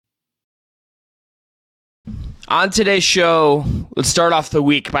On today's show, let's start off the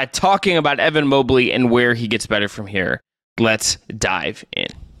week by talking about Evan Mobley and where he gets better from here. Let's dive in.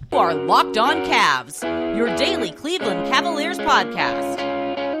 You are Locked On Cavs, your daily Cleveland Cavaliers podcast.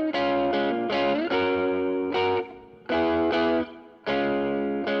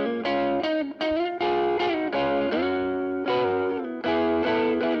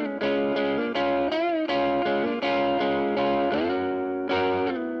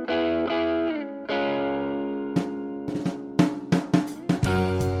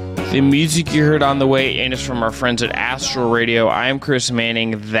 The music you heard on the way in is from our friends at Astral Radio. I am Chris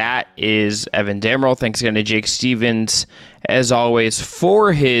Manning. That is Evan Damrell. Thanks again to Jake Stevens, as always,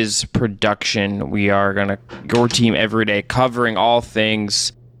 for his production. We are going to your team every day, covering all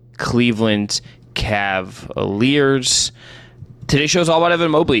things Cleveland Cavaliers. Today's show is all about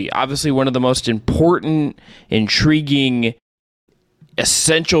Evan Mobley. Obviously, one of the most important, intriguing,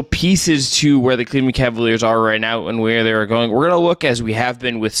 essential pieces to where the Cleveland Cavaliers are right now and where they're going. We're going to look, as we have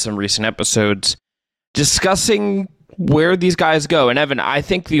been with some recent episodes, discussing where these guys go. And Evan, I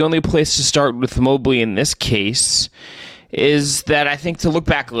think the only place to start with Mobley in this case is that I think to look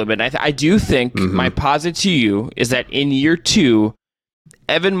back a little bit. I do think my posit to you is that in year two,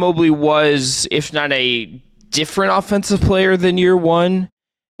 Evan Mobley was, if not a different offensive player than year one,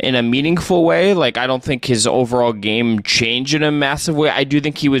 in a meaningful way. Like, I don't think his overall game changed in a massive way. I do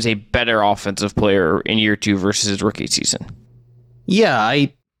think he was a better offensive player in year two versus his rookie season. Yeah,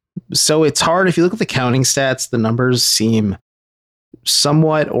 so it's hard. If you look at the counting stats, the numbers seem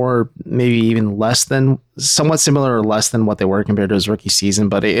somewhat, or maybe even somewhat similar or less than what they were compared to his rookie season.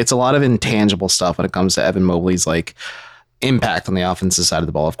 But it's a lot of intangible stuff when it comes to Evan Mobley's like impact on the offensive side of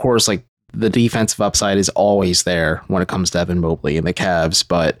the ball. Of course, like, the defensive upside is always there when it comes to Evan Mobley and the Cavs,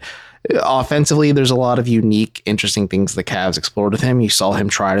 but offensively, there's a lot of unique, interesting things the Cavs explored with him. You saw him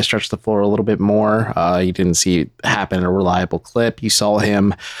try to stretch the floor a little bit more. You didn't see it happen in a reliable clip. You saw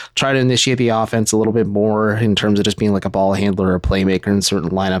him try to initiate the offense a little bit more in terms of just being like a ball handler or a playmaker in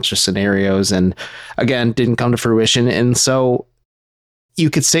certain lineups or scenarios. And again, didn't come to fruition. And so you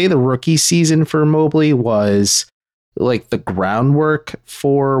could say the rookie season for Mobley was like the groundwork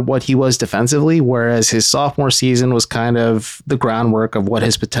for what he was defensively, whereas his sophomore season was kind of the groundwork of what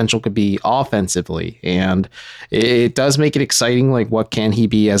his potential could be offensively. And it does make it exciting, like, what can he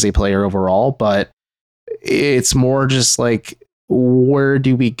be as a player overall, but it's more just like, where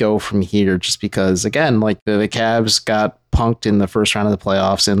do we go from here? Just because, again, like the Cavs got punked in the first round of the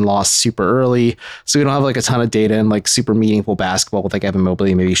playoffs and lost super early. So we don't have like a ton of data and like super meaningful basketball with like Evan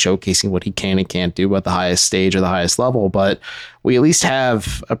Mobley maybe showcasing what he can and can't do at the highest stage or the highest level. But we at least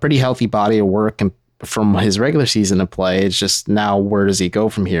have a pretty healthy body of work and from his regular season of play. It's just now, where does he go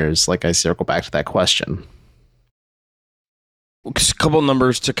from here? Is like, I circle back to that question. A couple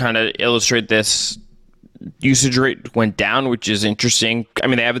numbers to kind of illustrate this. Usage rate went down, which is interesting. I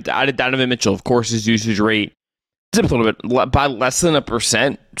mean, they have added Donovan Mitchell. Of course, his usage rate dipped a little bit by less than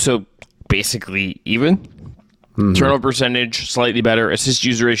 1%. So basically even. Turnover percentage, slightly better. Assist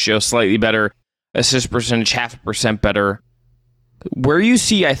user ratio, slightly better. Assist percentage, 0.5% better. Where you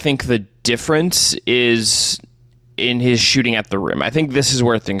see, I think, the difference is in his shooting at the rim. I think this is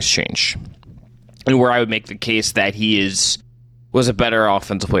where things change. And where I would make the case that he was a better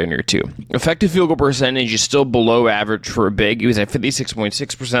offensive player in year two. Effective field goal percentage is still below average for a big. He was at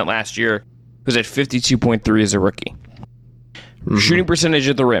 56.6% last year. He was at 52.3% as a rookie. Shooting percentage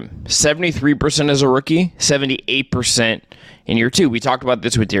at the rim, 73% as a rookie, 78% in year two. We talked about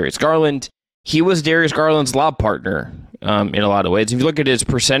this with Darius Garland. He was Darius Garland's lob partner in a lot of ways. If you look at his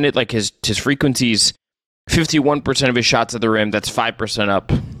percentage, like his frequencies, 51% of his shots at the rim, that's 5% up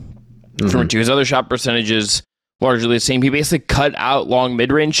from two. His other shot percentages, largely the same. He basically cut out long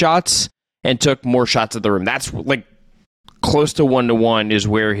mid-range shots and took more shots at the rim. That's like close to 1-to-1 is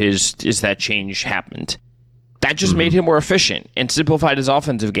where that change happened. That just made him more efficient and simplified his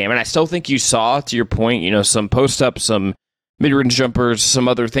offensive game. And I still think you saw, to your point, some post-ups, some mid-range jumpers, some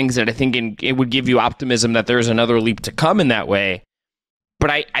other things that I think it would give you optimism that there's another leap to come in that way.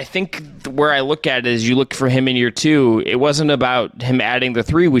 But I think where I look at it is, you look for him in year two, it wasn't about him adding the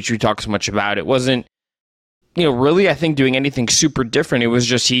three, which we talk so much about. It wasn't, really, I think, doing anything super different. It was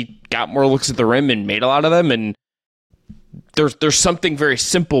just he got more looks at the rim and made a lot of them. And there's something very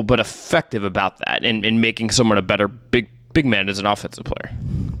simple but effective about that in making someone a better big man as an offensive player.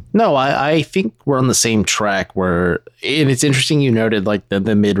 No, I think we're on the same track and it's interesting you noted like the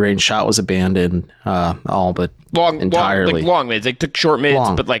mid-range shot was abandoned all but entirely. Long mids. They took short mids,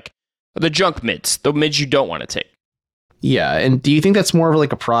 but like the junk mids, the mids you don't want to take. Yeah, and do you think that's more of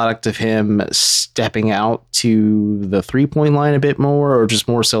like a product of him stepping out to the 3-point line a bit more, or just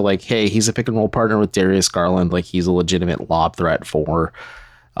more so like, hey, he's a pick and roll partner with Darius Garland, like he's a legitimate lob threat for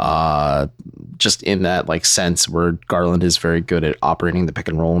just in that like sense where Garland is very good at operating the pick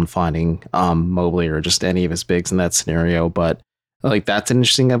and roll and finding Mobley or just any of his bigs in that scenario. But like that's an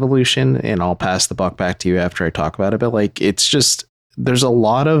interesting evolution, and I'll pass the buck back to you after I talk about it. But like it's just there's a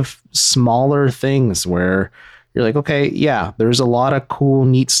lot of smaller things where you're like, okay, yeah, there's a lot of cool,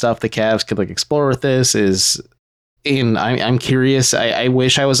 neat stuff the Cavs could like explore with this. I'm curious. I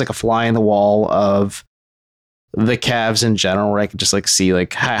wish I was like a fly in the wall of the Cavs in general, where I could just like see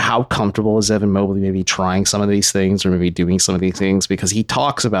like how comfortable is Evan Mobley maybe trying some of these things or maybe doing some of these things, because he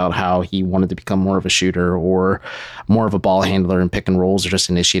talks about how he wanted to become more of a shooter or more of a ball handler in pick and rolls, or just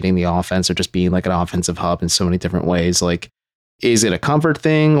initiating the offense, or just being like an offensive hub in so many different ways. Like, is it a comfort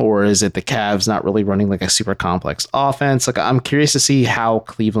thing, or is it the Cavs not really running like a super complex offense? Like, I'm curious to see how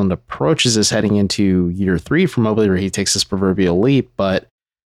Cleveland approaches this heading into year 3 for Mobley, where he takes this proverbial leap. But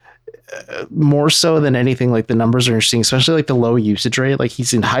more so than anything, like the numbers are interesting, especially like the low usage rate. Like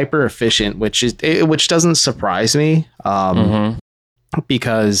he's in hyper efficient, which doesn't surprise me,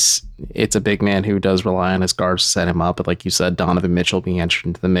 because it's a big man who does rely on his guards to set him up. But like you said, Donovan Mitchell being entered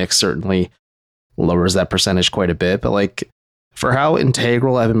into the mix certainly lowers that percentage quite a bit. But like, for how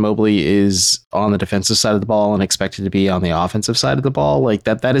integral Evan Mobley is on the defensive side of the ball and expected to be on the offensive side of the ball, like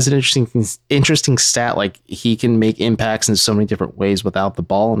that is an interesting stat. Like he can make impacts in so many different ways without the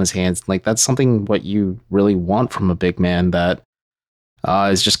ball in his hands. Like that's something what you really want from a big man that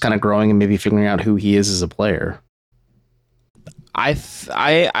is just kind of growing and maybe figuring out who he is as a player. I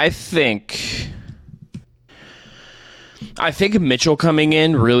think Mitchell coming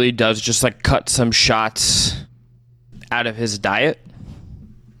in really does just like cut some shots out of his diet,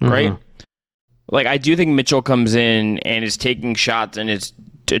 right? Like I do think Mitchell comes in and is taking shots and is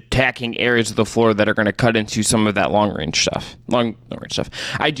attacking areas of the floor that are going to cut into some of that long range stuff.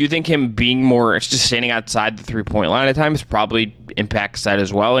 I do think him being more just standing outside the 3-point line at times probably impacts that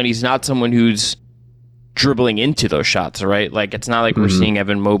as well. And he's not someone who's dribbling into those shots, right? Like it's not like we're seeing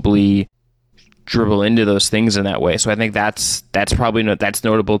Evan Mobley dribble into those things in that way. So I think that's probably that's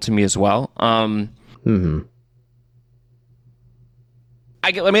notable to me as well.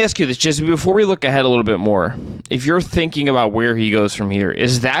 Let me ask you this, just before we look ahead a little bit more. If you're thinking about where he goes from here,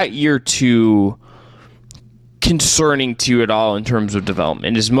 is that year 2 concerning to you at all in terms of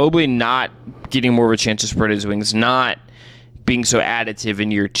development? Is Mobley not getting more of a chance to spread his wings, not being so additive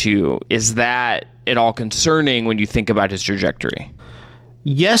in year 2? Is that at all concerning when you think about his trajectory?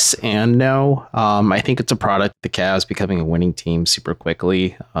 Yes and no. I think it's a product of the Cavs becoming a winning team super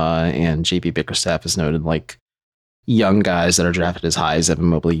quickly. And JB Bickerstaff has noted like young guys that are drafted as high as Evan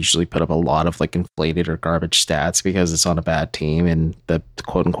Mobley usually put up a lot of like inflated or garbage stats because it's on a bad team, and the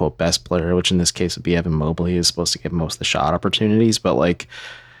quote unquote best player, which in this case would be Evan Mobley, is supposed to get most of the shot opportunities. But like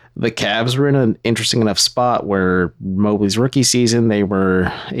the Cavs were in an interesting enough spot where Mobley's rookie season, they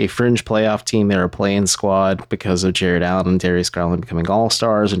were a fringe playoff team. They were a play-in squad because of Jared Allen and Darius Garland becoming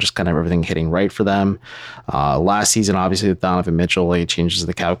all-stars and just kind of everything hitting right for them. Last season, obviously with Donovan Mitchell, it changes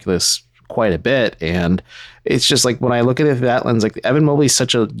the calculus quite a bit, and it's just like when I look at it through that lens, like Evan Mobley is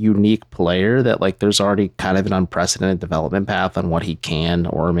such a unique player that like there's already kind of an unprecedented development path on what he can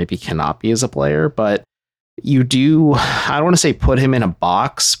or maybe cannot be as a player. But you do, I don't want to say put him in a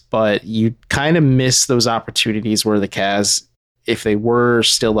box, but you kind of miss those opportunities where the Cavs, if they were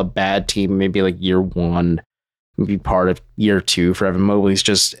still a bad team, maybe like year 1, maybe part of year 2 for Evan Mobley's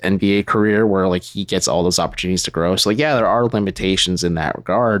just NBA career, where like he gets all those opportunities to grow. So like, yeah, there are limitations in that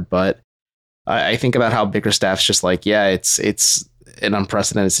regard, but I think about how Bickerstaff's just like, yeah, it's an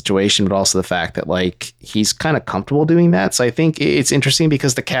unprecedented situation, but also the fact that like he's kind of comfortable doing that. So I think it's interesting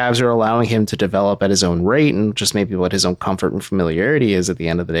because the Cavs are allowing him to develop at his own rate and just maybe what his own comfort and familiarity is at the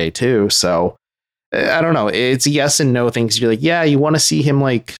end of the day too. So I don't know. It's a yes and no thing. 'Cause you're like, yeah, you want to see him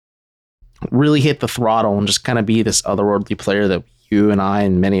like really hit the throttle and just kind of be this otherworldly player that you and I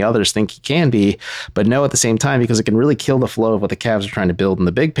and many others think he can be, but no at the same time, because it can really kill the flow of what the Cavs are trying to build in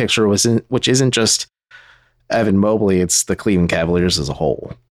the big picture, which isn't just Evan Mobley, it's the Cleveland Cavaliers as a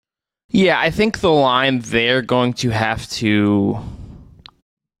whole. Yeah, I think the line they're going to have to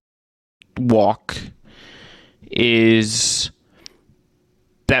walk is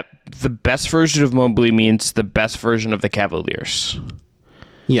that the best version of Mobley means the best version of the Cavaliers.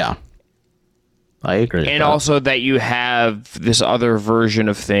 Yeah. I agree. And also that you have this other version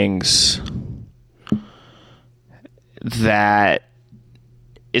of things that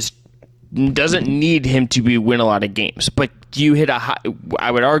doesn't need him to win a lot of games, but you hit a high. I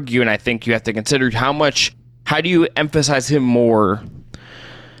would argue, and I think you have to consider how how do you emphasize him more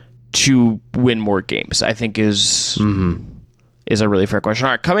to win more games? I think is a really fair question.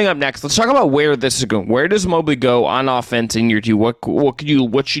 All right, coming up next, let's talk about where this is going. Where does Mobley go on offense in year 2? What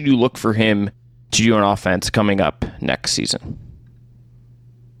should you look for him to do on offense coming up next season?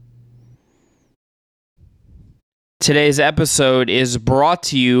 Today's episode is brought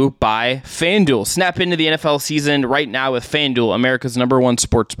to you by FanDuel. Snap into the NFL season right now with FanDuel, America's #1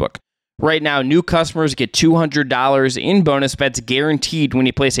 sportsbook. Right now, new customers get $200 in bonus bets guaranteed when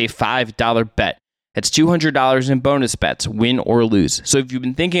you place a $5 bet. That's $200 in bonus bets, win or lose. So if you've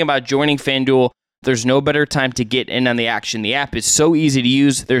been thinking about joining FanDuel, there's no better time to get in on the action. The app is so easy to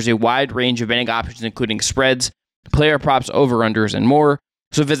use. There's a wide range of betting options, including spreads, player props, over-unders, and more.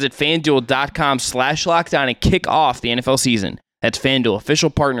 So visit FanDuel.com/lockdown and kick off the NFL season. That's FanDuel, official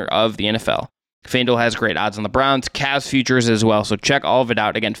partner of the NFL. FanDuel has great odds on the Browns, Cavs futures as well. So check all of it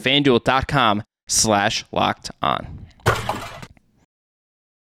out. Again, FanDuel.com/locked-on.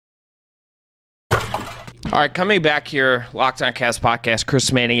 All right, coming back here, Locked On Cavs podcast,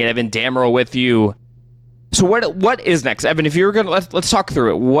 Chris Manning and Evan Damero with you. So what is next, Evan? If you were gonna let's talk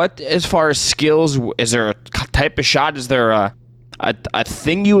through it. What, as far as skills, is there a type of shot? Is there a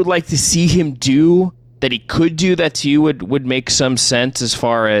thing you would like to see him do that he could do that to you would make some sense as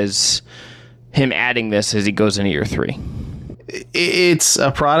far as him adding this as he goes into year 3? It's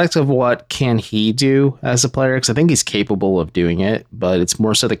a product of what can he do as a player, because I think he's capable of doing it, but it's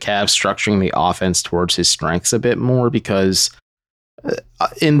more so the Cavs structuring the offense towards his strengths a bit more, because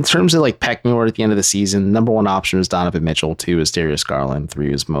in terms of like pecking order at the end of the season, number 1 option was Donovan Mitchell, 2 is Darius Garland, 3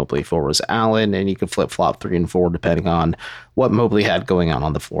 was Mobley, 4 was Allen, and you could flip-flop 3 and 4 depending on what Mobley had going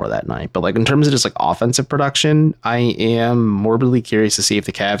on the floor that night. But like in terms of just like offensive production, I am morbidly curious to see if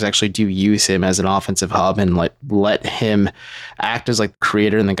the Cavs actually do use him as an offensive hub and let him act as like the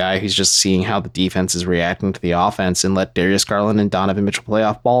creator and the guy who's just seeing how the defense is reacting to the offense, and let Darius Garland and Donovan Mitchell play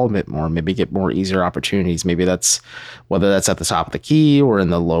off ball a bit more, maybe get more easier opportunities. Maybe that's whether that's at the top of the key or in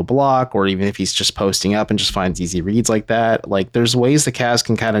the low block, or even if he's just posting up and just finds easy reads like that. Like there's ways the Cavs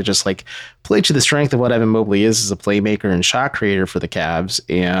can kind of just like play to the strength of what Evan Mobley is as a playmaker and shot creator for the Cavs,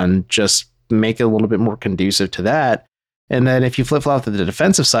 and just make it a little bit more conducive to that. And then if you flip-flop to the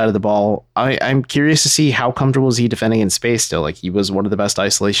defensive side of the ball, I'm curious to see how comfortable is he defending in space still. Like he was one of the best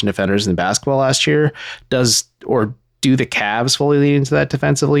isolation defenders in basketball last year. Do the Cavs fully lean into that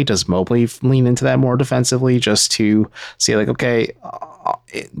defensively? Does Mobley lean into that more defensively, just to see like, okay,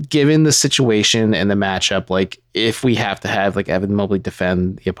 given the situation and the matchup, like if we have to have like Evan Mobley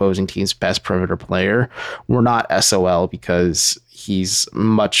defend the opposing team's best perimeter player, we're not SOL because he's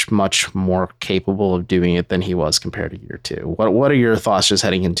much, much more capable of doing it than he was compared to year 2. What are your thoughts just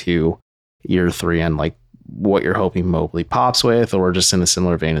heading into year 3 and like what you're hoping Mobley pops with, or just in a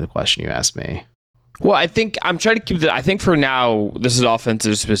similar vein of the question you asked me? Well, I think I'm trying to keep I think for now, this is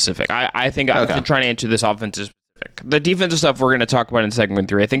offensive specific. I think I'm trying to answer this offensive specific. The defensive stuff we're going to talk about in segment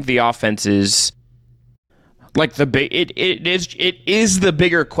 3. I think the offense is like it is the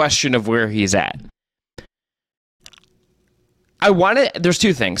bigger question of where he's at. There's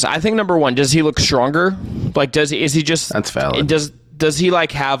 2 things. I think number 1, does he look stronger? Like, is he just, that's valid. Does he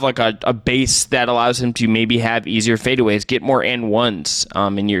like have like a base that allows him to maybe have easier fadeaways, get more and ones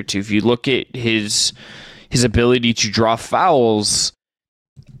in year 2? If you look at his ability to draw fouls,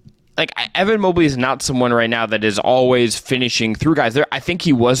 like Evan Mobley is not someone right now that is always finishing through guys. I think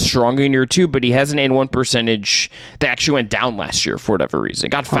he was stronger in year 2, but he has an and-one percentage that actually went down last year for whatever reason.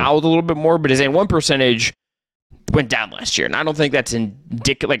 Got fouled a little bit more, but his and-one percentage went down last year, and I don't think that's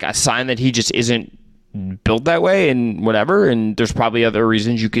like a sign that he just isn't built that way and whatever. And there's probably other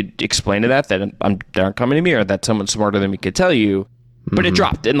reasons you could explain to that aren't coming to me, or that someone smarter than me could tell you. But it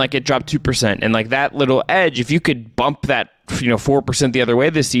dropped, and like it dropped 2%, and like that little edge, if you could bump that 4% the other way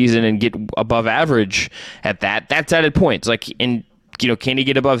this season and get above average at that's added points. Like, and can he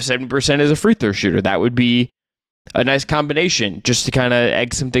get above 70% as a free throw shooter? That would be a nice combination just to kind of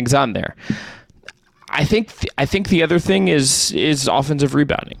egg some things on there. I think the other thing is offensive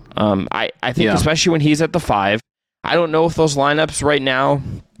rebounding. I think especially when he's at the 5, I don't know if those lineups right now,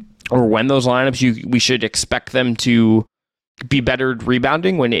 or when those lineups we should expect them to be better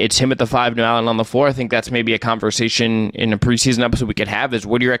rebounding when it's him at the 5, no Allen on the floor. I think that's maybe a conversation in a preseason episode we could have, is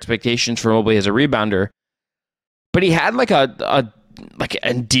what are your expectations for Mobley as a rebounder? But he had like a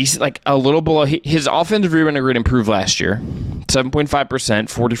decent, like a little below his offensive rebounding rate improved last year, 7.5%,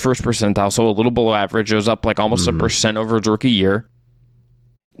 41st percentile, so a little below average. It was up like almost 1% over his rookie year.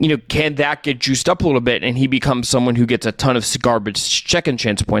 Can that get juiced up a little bit and he becomes someone who gets a ton of garbage second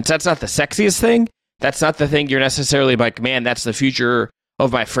chance points? That's not the sexiest thing. That's not the thing you're necessarily like, man, that's the future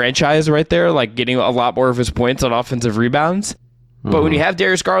of my franchise right there, like getting a lot more of his points on offensive rebounds. But when you have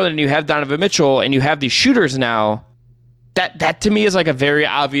Darius Garland and you have Donovan Mitchell and you have these shooters now, that to me is like a very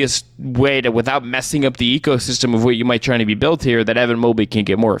obvious way to, without messing up the ecosystem of what you might try to be built here, that Evan Mobley can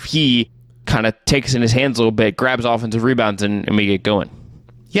get more if he kind of takes in his hands a little bit, grabs offensive rebounds, and we get going.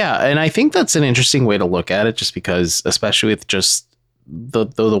 Yeah, and I think that's an interesting way to look at it, just because, especially with just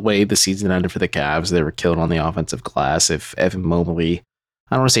the way the season ended for the Cavs, they were killed on the offensive glass. If Evan Mobley,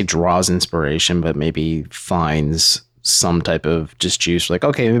 I don't want to say draws inspiration, but maybe finds some type of just juice, like,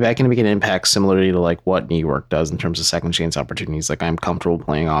 okay, maybe I can make an impact similarly to like what New York does in terms of second chance opportunities. Like, I'm comfortable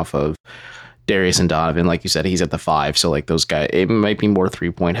playing off of Darius and Donovan. Like you said, he's at the 5, so like those guys, it might be more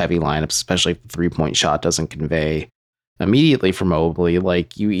 3-point heavy lineups, especially if the 3-point shot doesn't convey immediately for Mobley.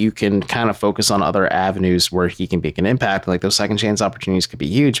 Like, you can kind of focus on other avenues where he can make an impact. Like, those second chance opportunities could be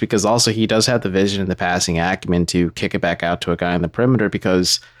huge, because also he does have the vision and the passing acumen to kick it back out to a guy on the perimeter.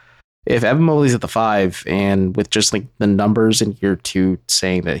 Because if Evan Mobley's at the 5, and with just like the numbers in year 2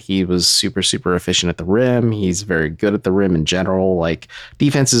 saying that he was super, super efficient at the rim, he's very good at the rim in general, like,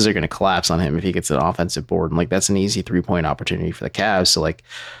 defenses are going to collapse on him if he gets an offensive board. And like, that's an easy 3-point opportunity for the Cavs. So like,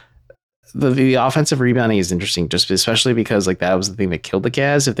 the offensive rebounding is interesting, just especially because like that was the thing that killed the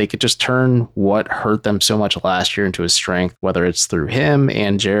Cavs. If they could just turn what hurt them so much last year into a strength, whether it's through him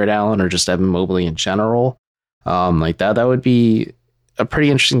and Jared Allen or just Evan Mobley in general, like that would be a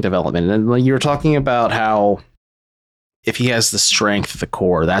pretty interesting development. And like you were talking about how if he has the strength of the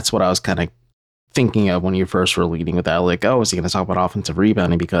core, that's what I was kind of thinking of when you first were leading with that. Like, oh, is he going to talk about offensive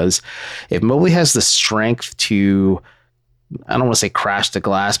rebounding? Because if Mobley has the strength to, I don't want to say crash the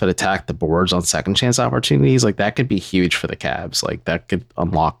glass, but attack the boards on second chance opportunities, like that could be huge for the Cavs. Like that could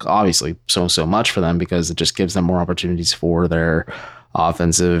unlock obviously so much for them, because it just gives them more opportunities for their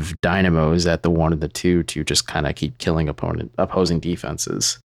offensive dynamos at the 1 and the 2 to just kind of keep killing opposing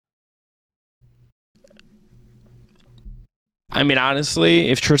defenses. I mean, honestly,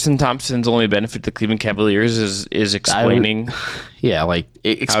 if Tristan Thompson's only benefit to the Cleveland Cavaliers is explaining,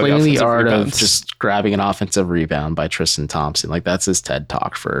 explaining the art of just grabbing an offensive rebound by Tristan Thompson, like that's his TED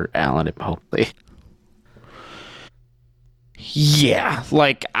talk for Allen and Mobley. Yeah,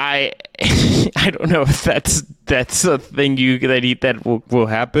 like I don't know if that's a thing that will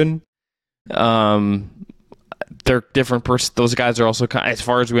happen. They're different those guys are also, as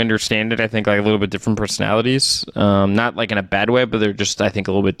far as we understand it, I think like a little bit different personalities. Not like in a bad way, but they're just, I think,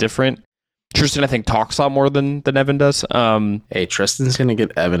 a little bit different. Tristan, I think, talks a lot more than Evan does. Hey, Tristan's gonna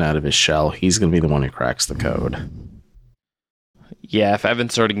get Evan out of his shell. He's gonna be the one who cracks the code. Yeah, if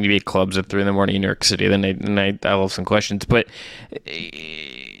Evan's starting to be at clubs at 3 a.m. in New York City, then I'll have some questions. But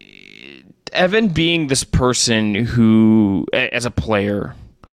Evan being this person who, as a player,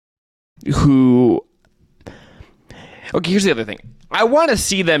 who... Okay, here's the other thing. I want to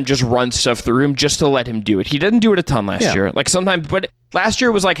see them just run stuff through him just to let him do it. He didn't do it a ton last year. Like sometimes, but last year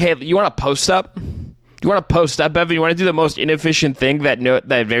was like, hey, you want to post up? You want to post up, Evan? You want to do the most inefficient thing that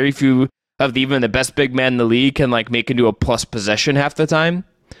very few of even the best big man in the league can like make into a plus possession half the time?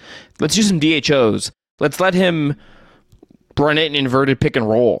 Let's do some DHOs. Let's let him run it in inverted pick and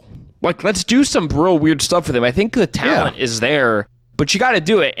roll. Like, let's do some real weird stuff with him. I think the talent is there. But you got to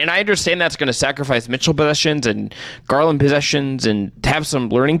do it. And I understand that's going to sacrifice Mitchell possessions and Garland possessions and have some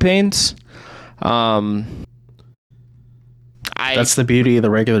learning pains. That's the beauty of the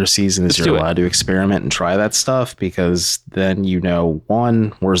regular season, is you're allowed to experiment and try that stuff, because then you know,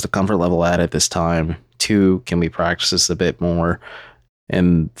 1, where's the comfort level at this time? 2, can we practice this a bit more?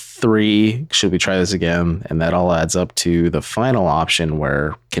 And 3, should we try this again? And that all adds up to the final option,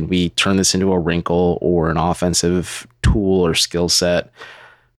 where can we turn this into a wrinkle or an offensive tool or skill set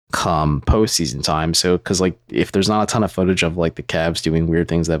come postseason time? So, because like if there's not a ton of footage of like the Cavs doing weird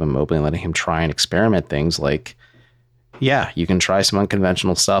things to Evan Mobley and letting him try and experiment things, like, yeah, you can try some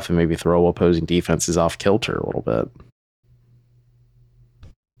unconventional stuff and maybe throw opposing defenses off kilter a little bit.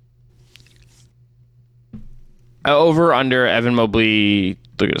 Over under Evan Mobley.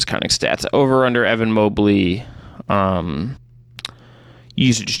 Look at his counting stats. Over under Evan Mobley.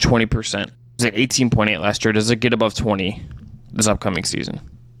 Usage 20%. He's at 18.8 last year. Does it get above 20 this upcoming season?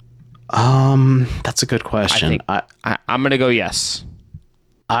 That's a good question. I'm gonna go yes.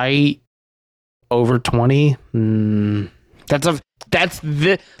 Over 20. That's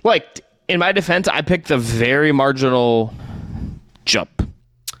the, like, in my defense, I picked the very marginal jump.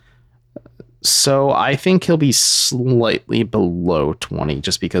 So I think he'll be slightly below 20,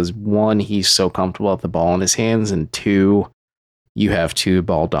 just because 1, he's so comfortable with the ball in his hands, and 2, you have 2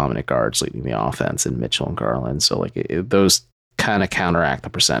 ball dominant guards leading the offense in Mitchell and Garland. So like those kind of counteract the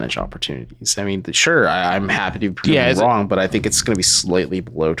percentage opportunities. I mean, sure, I'm happy to be wrong, but I think it's going to be slightly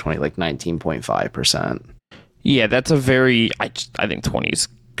below 20, like 19.5%. Yeah, that's a very, I think 20 is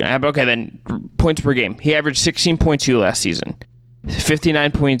going to happen. Okay, then points per game. He averaged 16.2 last season.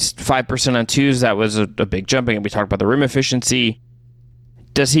 59.5% on twos. That was a big jump. And we talked about the rim efficiency.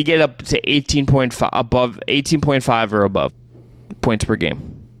 Does he get up to 18.5 or above points per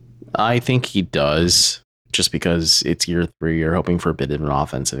game? I think he does, just because it's year 3. You're hoping for a bit of an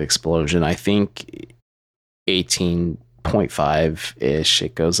offensive explosion. I think 18.5-ish.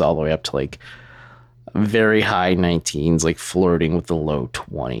 It goes all the way up to like very high 19s, like flirting with the low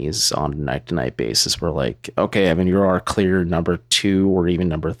 20s on a night-to-night basis. We're like, okay, I mean, you're our clear number 2 or even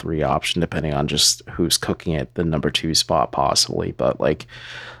number 3 option, depending on just who's cooking at the number 2 spot, possibly. But like,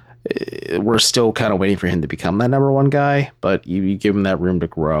 we're still kind of waiting for him to become that number 1 guy. But you give him that room to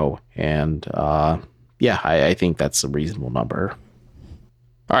grow, and I think that's a reasonable number.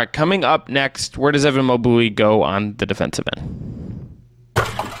 All right, coming up next, where does Evan Mobley go on the defensive end?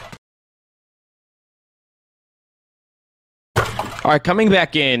 All right, coming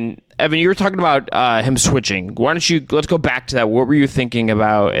back in, Evan, you were talking about him switching. Let's go back to that. What were you thinking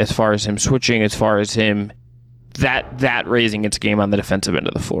about as far as him switching, as far as him that raising its game on the defensive end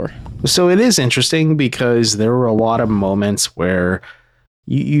of the floor? So it is interesting because there were a lot of moments where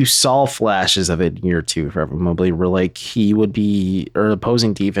you saw flashes of it in year 2 for Evan Mobley, where like he would be, or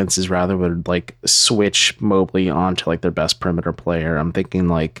opposing defenses rather, would like switch Mobley onto like their best perimeter player. I'm thinking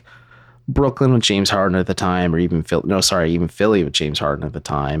like Brooklyn with James Harden at the time, or even Philly with James Harden at the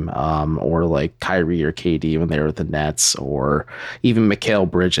time, or like Kyrie or KD when they were with the Nets, or even Mikal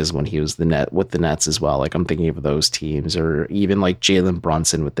Bridges when he was with the Nets as well. Like I'm thinking of those teams, or even like Jalen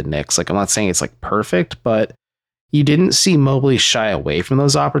Brunson with the Knicks. Like I'm not saying it's like perfect, but you didn't see Mobley shy away from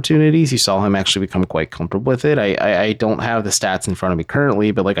those opportunities. You saw him actually become quite comfortable with it. I don't have the stats in front of me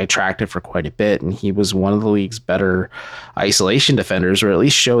currently, but like I tracked it for quite a bit, and he was one of the league's better isolation defenders, or at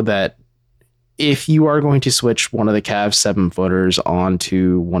least showed that if you are going to switch one of the Cavs 7-footers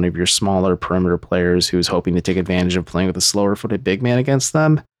onto one of your smaller perimeter players who's hoping to take advantage of playing with a slower footed big man against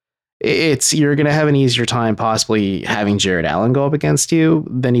them, you're going to have an easier time possibly having Jared Allen go up against you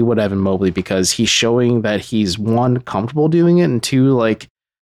than you would Evan Mobley, because he's showing that he's, 1, comfortable doing it, and 2, like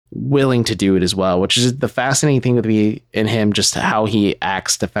willing to do it as well, which is the fascinating thing with me in him, just how he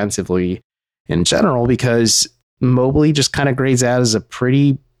acts defensively in general, because Mobley just kind of grades out as a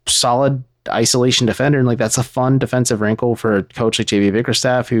pretty solid isolation defender, and like that's a fun defensive wrinkle for a coach like JB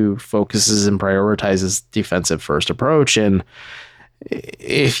Bickerstaff, who focuses and prioritizes defensive first approach. And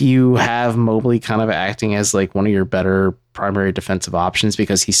if you have Mobley kind of acting as like one of your better primary defensive options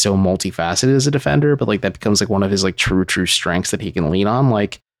because he's so multifaceted as a defender, but like that becomes like one of his like true strengths that he can lean on,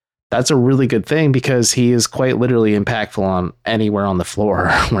 like that's a really good thing, because he is quite literally impactful on anywhere on the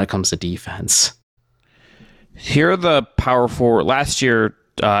floor when it comes to defense. Here are the power forward last year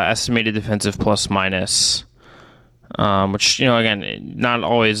estimated defensive plus minus, which, you know, again, not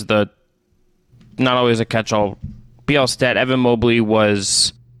always a catch-all BL stat. Evan Mobley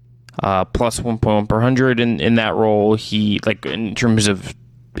was plus 1.1 per 100 in that role. He, like, in terms of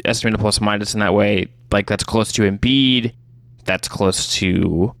estimated plus minus in that way, like that's close to Embiid. That's close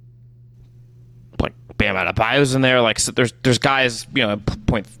to like Bam Adebayo's in there. Like, so there's guys, you know,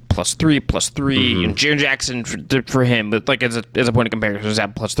 point plus 3. Mm-hmm. And Jaren Jackson for him, but like as a point of comparison, is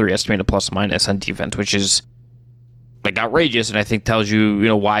at plus 3 estimated plus minus on defense, which is like outrageous, and I think tells you, you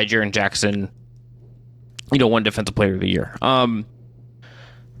know, why Jaren Jackson, you know, won Defensive Player of the Year. I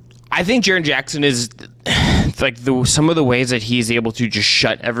think Jaren Jackson is like some of the ways that he's able to just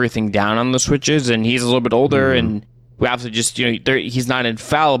shut everything down on the switches, and he's a little bit older, and we have to just, you know, he's not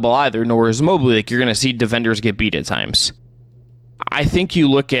infallible either, nor is Mobley. Like, you're going to see defenders get beat at times. I think you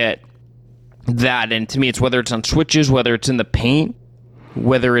look at that, and to me, it's whether it's on switches, whether it's in the paint,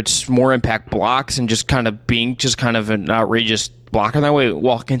 whether it's more impact blocks, and just kind of being just kind of an outrageous blocker that way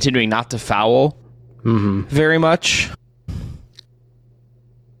while continuing not to foul very much.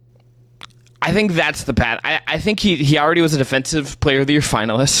 I think that's the path. I think he already was a Defensive Player of the Year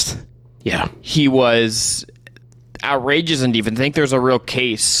finalist. Yeah. He was outrageous in defense. I think there's a real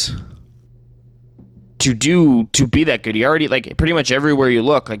case to be that good. He already, like, pretty much everywhere you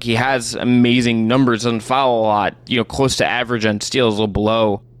look, like, he has amazing numbers, doesn't foul a lot, you know, close to average on steals, a little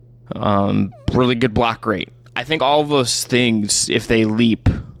below, really good block rate. I think all of those things, if they leap,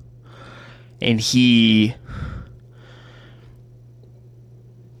 and he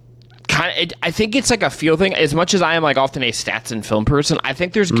I think it's like a feel thing. As much as I am like often a stats and film person, I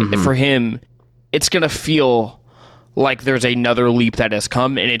think there's for him, it's gonna feel like there's another leap that has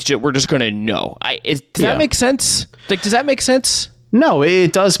come, and we're just going to know. Does that make sense? Like, does that make sense? No,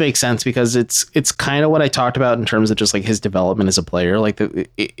 it does make sense because it's kind of what I talked about in terms of just like his development as a player. Like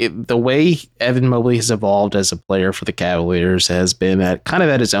the way Evan Mobley has evolved as a player for the Cavaliers has been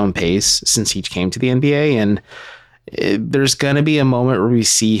at his own pace since he came to the NBA, and there's going to be a moment where we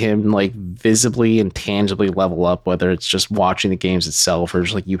see him like visibly and tangibly level up, whether it's just watching the games itself or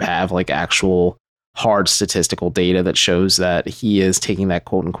just like you have like actual hard statistical data that shows that he is taking that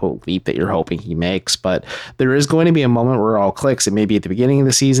quote unquote leap that you're hoping he makes. But there is going to be a moment where it all clicks. It may be at the beginning of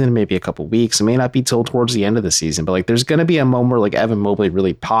the season, maybe a couple weeks. It may not be till towards the end of the season, but like there's going to be a moment where like Evan Mobley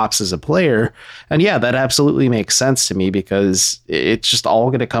really pops as a player. And yeah, that absolutely makes sense to me because it's just all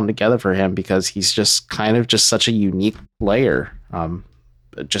going to come together for him because he's just kind of just such a unique player.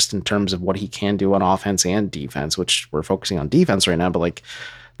 Just in terms of what he can do on offense and defense, which we're focusing on defense right now, but like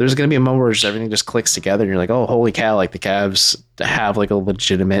there's going to be a moment where everything just clicks together and you're like, oh, holy cow, like the Cavs have like a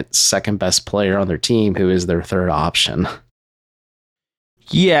legitimate second best player on their team who is their third option.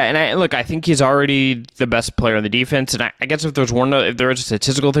 Yeah, and I think he's already the best player on the defense. And I guess if there's a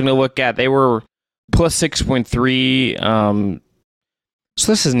statistical thing to look at, they were plus 6.3.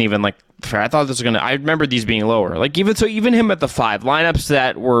 So this isn't even like fair. I thought this was I remember these being lower. Like even him at the 5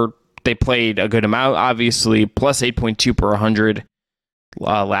 lineups they played a good amount, obviously, plus 8.2 per 100.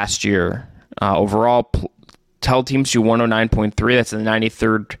 Last year, overall, tell teams to 109.3. That's in the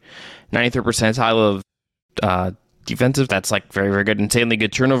 93rd percentile of defensive. That's like very, very good, insanely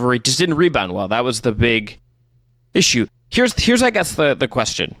good turnover rate. Just didn't rebound well. That was the big issue. Here's I guess the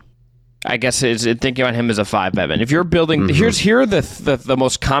question. I guess is thinking about him as a 5, Evan. If you're building, here are the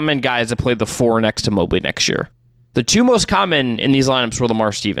most common guys that played the 4 next to Mobley next year. The 2 most common in these lineups were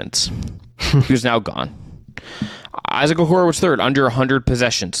Lamar Stevens, who's now gone. Isaac Okoro was 3rd, under 100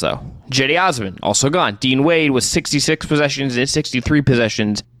 possessions, though. Cedi Osman, also gone. Dean Wade was 66 possessions and 63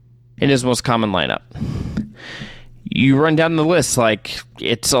 possessions in his most common lineup. You run down the list, like,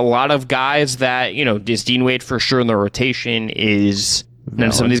 it's a lot of guys that, is Dean Wade for sure in the rotation is...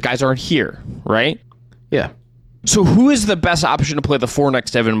 And some of these guys aren't here, right? Yeah. So who is the best option to play the 4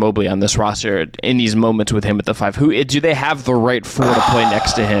 next to Evan Mobley on this roster in these moments with him at the 5? Do they have the right 4 to play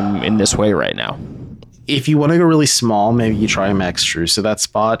next to him in this way right now? If you want to go really small, maybe you try Max Strus to that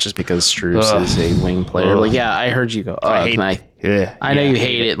spot just because Strus is a wing player. Like, yeah, I heard you go, I know you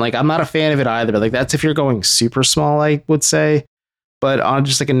hate it. Like, I'm not a fan of it either, but like that's if you're going super small, I would say. But on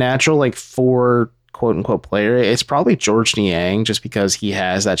just like a natural like 4 quote unquote player, it's probably George Niang just because he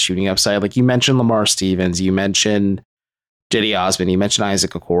has that shooting upside. Like you mentioned Lamar Stevens, you mentioned Cedi Osman, you mentioned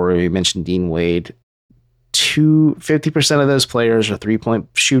Isaac Okoro, you mentioned Dean Wade. 50% of those players are 3-point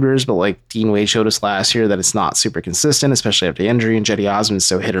shooters, but like Dean Wade showed us last year that it's not super consistent, especially after the injury, and Cedi Osman is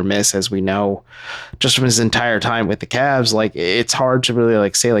so hit or miss, as we know just from his entire time with the Cavs. Like it's hard to really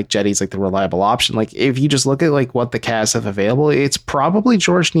like say like Cedi's like the reliable option. Like if you just look at like what the Cavs have available, it's probably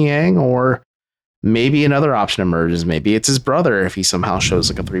George Niang, or maybe another option emerges. Maybe it's his brother if he somehow shows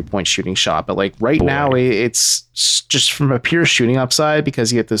like a 3-point shooting shot. But like right now, it's just from a pure shooting upside,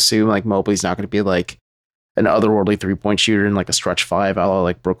 because you have to assume like Mobley's not going to be like an otherworldly 3-point shooter in like a stretch 5, a la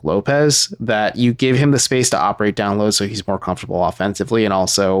like Brook Lopez, that you give him the space to operate down low so he's more comfortable offensively. And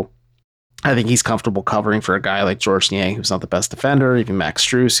also, I think he's comfortable covering for a guy like George Niang, who's not the best defender, even Max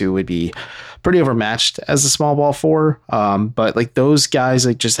Strus, who would be pretty overmatched as a small ball 4. But like those guys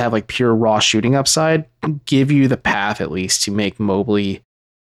like just have like pure raw shooting upside, give you the path at least to make Mobley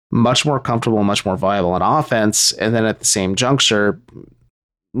much more comfortable, much more viable on offense. And then at the same juncture,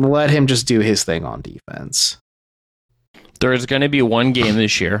 let him just do his thing on defense. There's going to be one game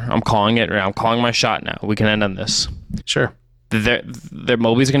this year. I'm calling it. I'm calling my shot now. We can end on this. Sure.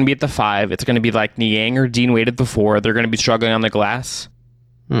 Mobley's going to be at the 5. It's going to be like Niang or Dean Wade at the 4. They're going to be struggling on the glass.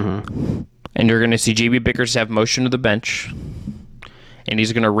 Mm-hmm. And you're going to see JB Bickers have motion to the bench. And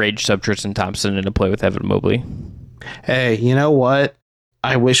he's going to rage sub Tristan Thompson into play with Evan Mobley. Hey, you know what?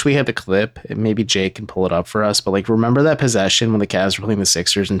 I wish we had the clip. Maybe Jake can pull it up for us. But like, remember that possession when the Cavs were playing the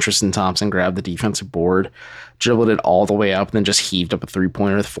Sixers and Tristan Thompson grabbed the defensive board, dribbled it all the way up, and then just heaved up a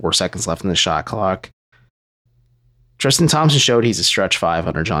 3-pointer with 4 seconds left in the shot clock? Tristan Thompson showed he's a stretch 5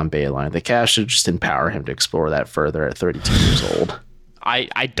 under John Boehline. The Cavs should just empower him to explore that further at 32 years old.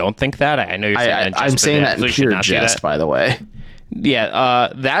 I don't think that. I know you're saying that. I'm saying that in pure jest, by the way.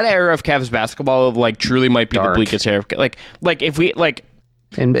 Yeah, that era of Cavs basketball of like truly might be the bleakest era. Like if we like.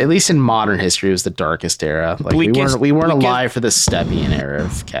 And at least in modern history, it was the darkest era. Like we weren't alive for the Stepien era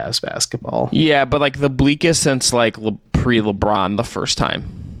of Cavs basketball. Yeah, but like the bleakest since like pre-LeBron the first time.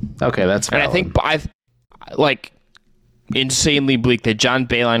 Okay, that's valid. And I think insanely bleak that John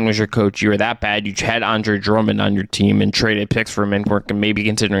Beilein was your coach. You were that bad. You had Andre Drummond on your team and traded picks for him and were maybe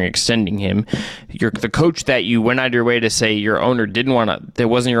considering extending him. You're the coach that you went out of your way to say your owner didn't want to. That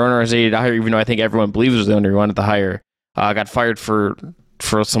wasn't your owner was ready to hire, even though I think everyone believes it was the owner you wanted to hire. Got fired for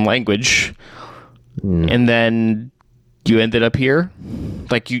some language, and then you ended up here.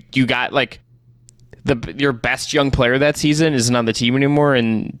 Like you got like your best young player that season isn't on the team anymore,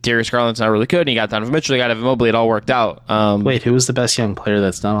 and Darius Garland's not really good. And you got Donovan Mitchell, you got Evan Mobley. It all worked out. Wait, who was the best young player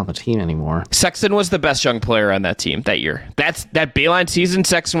that's not on the team anymore? Sexton was the best young player on that team that year. That Beilein season,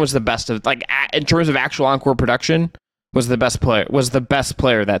 Sexton was the best of, like, in terms of actual encore production, was the best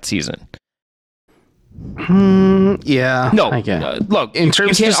player that season. Yeah. No, I get look, in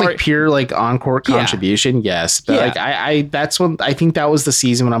terms of just like pure like encore contribution, yes. But like I that's when I think that was the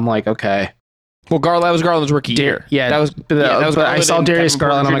season when I'm like, okay. Well, that was Garland's rookie year. Yeah, that was. But I saw Darius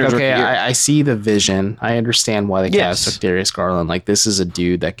Garland. I'm like, okay, I see the vision. I understand why the Cavs took Darius Garland. Like, this is a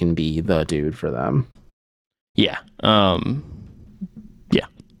dude that can be the dude for them. Yeah. Yeah. All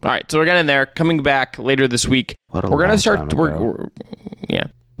right. So we're getting there. Coming back later this week, we're gonna start. We're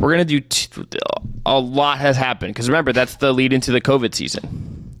gonna do. A lot has happened because remember that's the lead into the COVID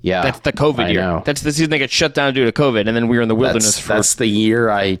season. Yeah, that's the COVID year. Know. That's the season they get shut down due to COVID, and then we were in the wilderness. That's the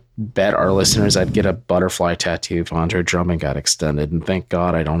year I bet our listeners I'd get a butterfly tattoo if Andre Drummond got extended, and thank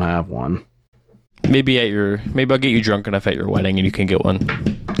God I don't have one. Maybe I'll get you drunk enough at your wedding, and you can get one.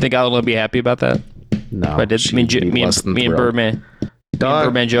 Think I'll be happy about that? No, but did me and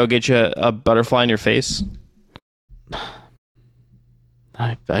Birdman Joe get you a butterfly in your face?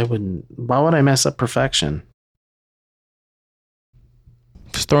 I wouldn't. Why would I mess up perfection?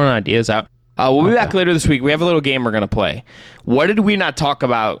 Just throwing ideas out. We'll be back later this week. We have a little game we're going to play. What did we not talk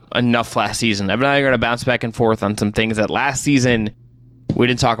about enough last season? Evan and I are going to bounce back and forth on some things that last season we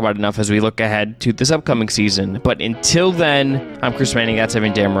didn't talk about enough as we look ahead to this upcoming season. But until then, I'm Chris Manning. That's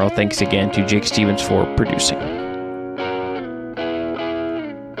Evan Damerl. Thanks again to Jake Stevens for producing.